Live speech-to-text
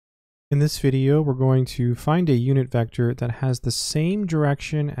In this video, we're going to find a unit vector that has the same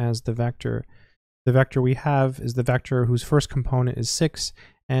direction as the vector. The vector we have is the vector whose first component is 6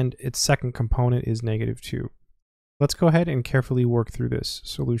 and its second component is -2. Let's go ahead and carefully work through this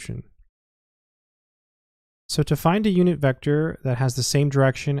solution. So to find a unit vector that has the same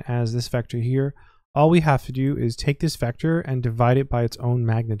direction as this vector here, all we have to do is take this vector and divide it by its own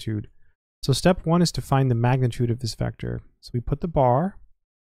magnitude. So step 1 is to find the magnitude of this vector. So we put the bar,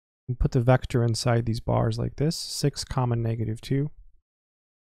 and put the vector inside these bars like this, 6, -2.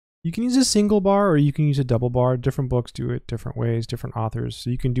 You can use a single bar or you can use a double bar. Different books do it different ways, different authors. So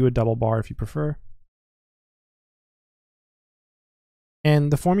you can do a double bar if you prefer.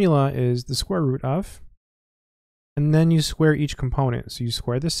 And the formula is the square root of, and then you square each component. So you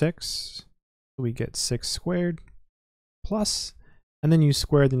square the 6, so we get 6 squared, plus, and then you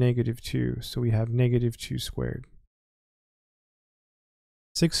square the -2, so we have -2 squared.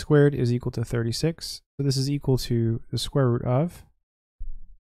 6 squared is equal to 36, so this is equal to the square root of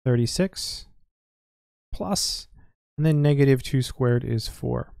 36 plus, and then -2 squared is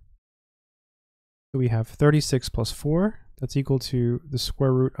 4. So we have 36 plus 4, that's equal to the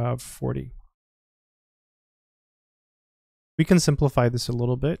square root of 40. We can simplify this a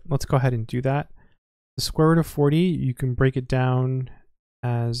little bit. Let's go ahead and do that. The square root of 40, you can break it down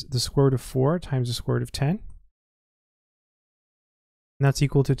as the square root of 4 times the square root of 10. And that's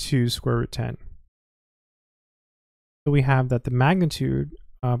equal to 2 square root 10. So we have that the magnitude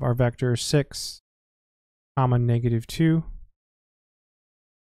of our vector 6, -2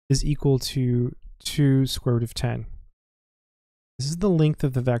 is equal to 2 square root of 10. This is the length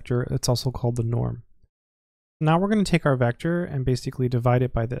of the vector. It's also called the norm. Now we're going to take our vector and basically divide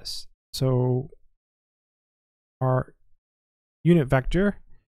it by this. So our unit vector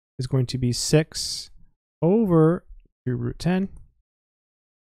is going to be 6 over 2 root 10,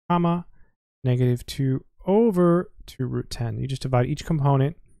 comma, -2 over 2 root 10. You just divide each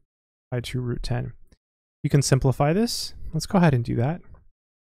component by 2 root 10. You can simplify this. Let's go ahead and do that.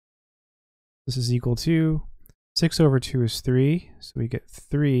 This is equal to 6 over 2 is 3, so we get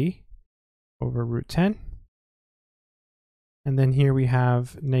 3 over root 10. And then here we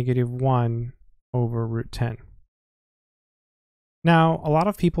have -1 over root 10. Now, a lot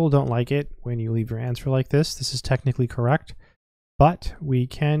of people don't like it when you leave your answer like this. This is technically correct, but we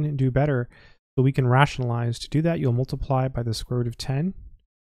can do better. So we can rationalize. To do that, you'll multiply by the square root of 10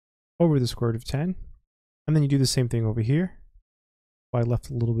 over the square root of 10. And then you do the same thing over here. I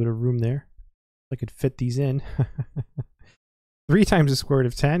left a little bit of room there. I could fit these in. 3 times the square root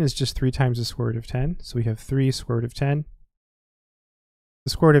of 10 is just 3 times the square root of 10. So we have 3 square root of 10.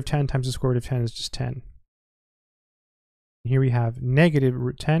 The square root of 10 times the square root of 10 is just 10. And here we have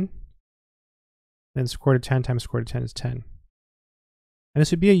 -root 10. Then square root of 10 times square root of 10 is 10. And this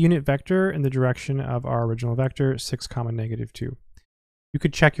would be a unit vector in the direction of our original vector, 6, -2. You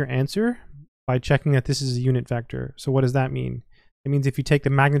could check your answer by checking that this is a unit vector. So what does that mean? It means if you take the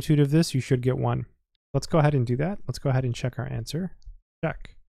magnitude of this, you should get 1. Let's go ahead and do that. Let's go ahead and check our answer.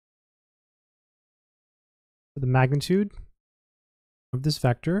 Check. So the magnitude of this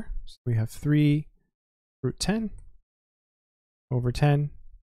vector, so we have 3 root 10 over 10.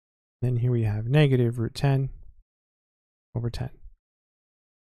 Then here we have -root 10 over 10.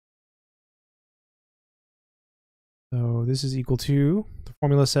 So this is equal to, the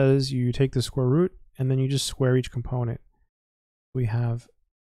formula says you take the square root and then you just square each component. We have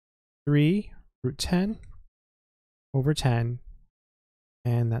 3 root 10 over 10,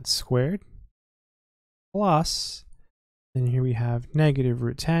 and that's squared, plus, and here we have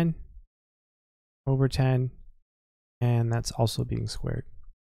 -root 10 over 10, and that's also being squared.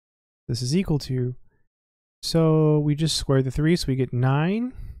 This is equal to, so we just square the 3, so we get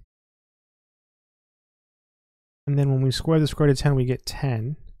 9. And then when we square the square root of 10, we get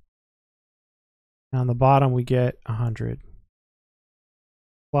 10. And on the bottom, we get 100.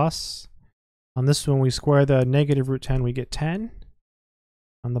 Plus, on this one, we square the -root 10, we get 10.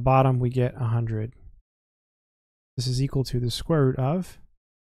 On the bottom, we get 100. This is equal to the square root of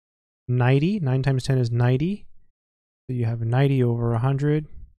 90. 9 times 10 is 90. So you have 90 over 100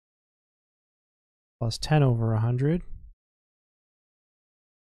 plus 10 over 100.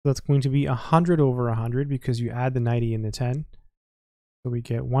 So that's going to be 100 over 100 because you add the 90 and the 10. So we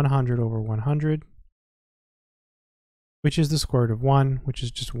get 100 over 100, which is the square root of 1, which is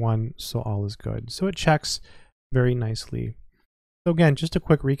just 1, so all is good. So it checks very nicely. So again, just a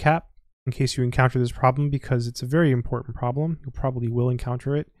quick recap in case you encounter this problem, because it's a very important problem. You probably will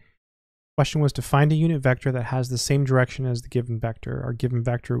encounter it. The question was to find a unit vector that has the same direction as the given vector. Our given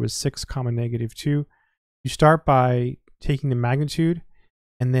vector was 6, -2. You start by taking the magnitude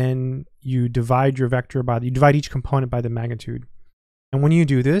and then you divide your vector by, you divide each component by the magnitude. And when you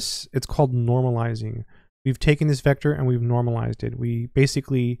do this, it's called normalizing. We've taken this vector and we've normalized it. We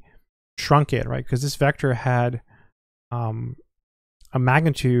basically shrunk it, right? Because this vector had a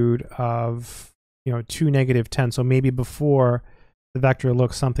magnitude of 2, -10. So maybe before the vector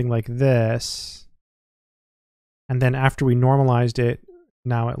looks something like this, and then after we normalized it,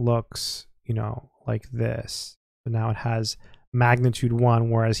 now it looks like this. So now it has magnitude 1,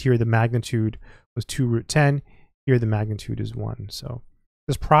 whereas here the magnitude was 2√10. Here the magnitude is 1. So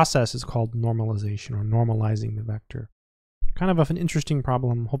this process is called normalization, or normalizing the vector. Kind of an interesting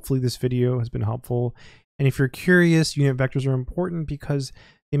problem. Hopefully this video has been helpful. And if you're curious, unit vectors are important because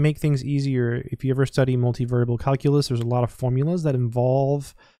they make things easier. If you ever study multivariable calculus, there's a lot of formulas that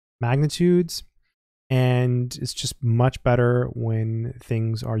involve magnitudes, and it's just much better when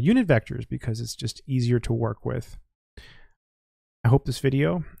things are unit vectors because it's just easier to work with. I hope this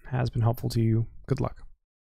video has been helpful to you. Good luck.